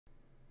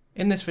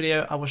In this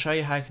video, I will show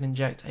you how you can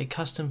inject a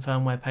custom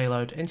firmware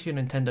payload into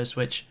your Nintendo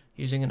Switch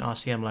using an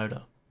RCM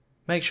loader.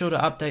 Make sure to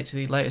update to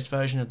the latest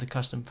version of the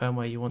custom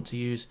firmware you want to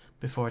use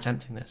before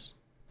attempting this.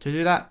 To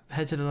do that,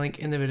 head to the link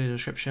in the video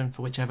description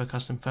for whichever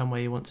custom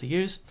firmware you want to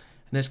use.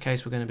 In this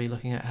case, we're going to be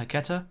looking at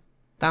Haketa.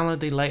 Download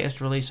the latest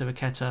release of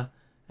Haketa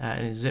in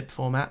a zip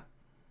format.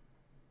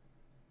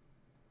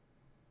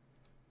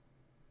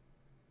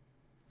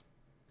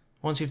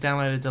 Once you've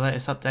downloaded the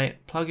latest update,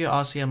 plug your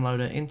RCM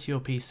loader into your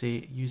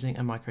PC using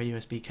a micro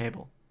USB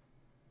cable.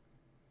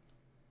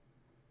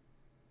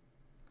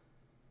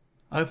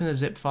 Open the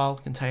zip file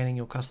containing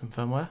your custom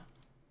firmware.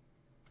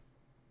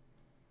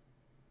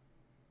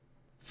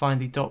 Find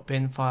the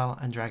 .bin file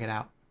and drag it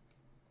out.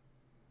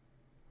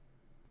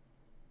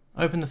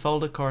 Open the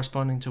folder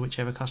corresponding to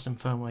whichever custom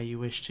firmware you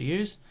wish to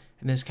use,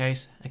 in this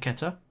case,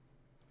 Haketa.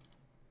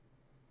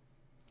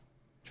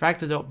 Drag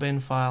the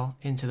 .bin file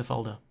into the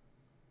folder.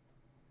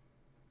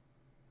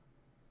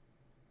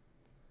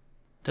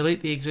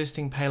 Delete the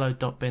existing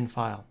payload.bin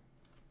file.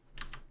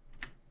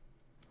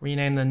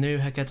 Rename the new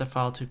Haketa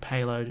file to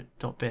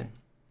payload.bin.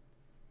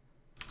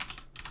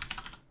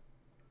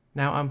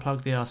 Now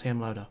unplug the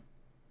RCM loader.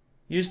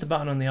 Use the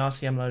button on the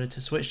RCM loader to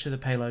switch to the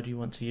payload you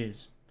want to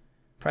use.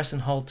 Press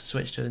and hold to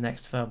switch to the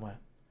next firmware.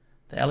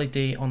 The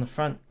LED on the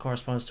front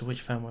corresponds to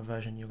which firmware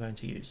version you're going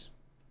to use.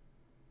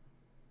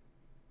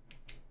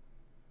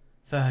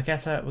 For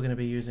Haketa, we're going to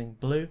be using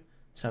blue,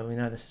 so we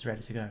know this is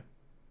ready to go.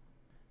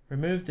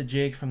 Remove the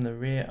jig from the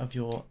rear of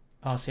your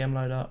RCM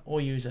loader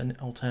or use an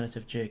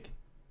alternative jig.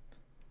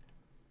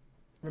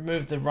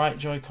 Remove the right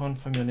Joy-Con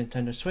from your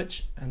Nintendo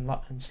Switch and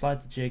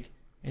slide the jig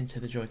into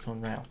the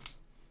Joy-Con rail.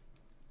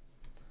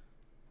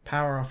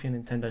 Power off your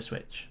Nintendo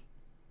Switch.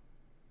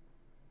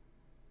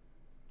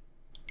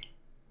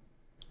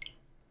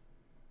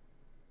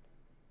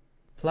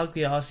 Plug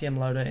the RCM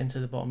loader into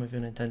the bottom of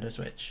your Nintendo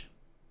Switch.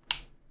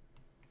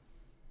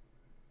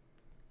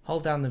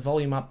 Hold down the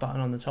volume up button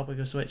on the top of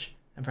your Switch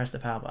and press the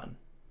power button.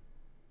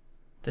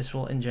 This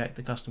will inject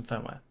the custom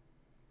firmware.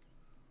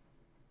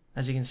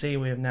 As you can see,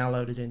 we have now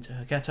loaded into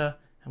Haketa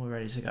and we're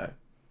ready to go.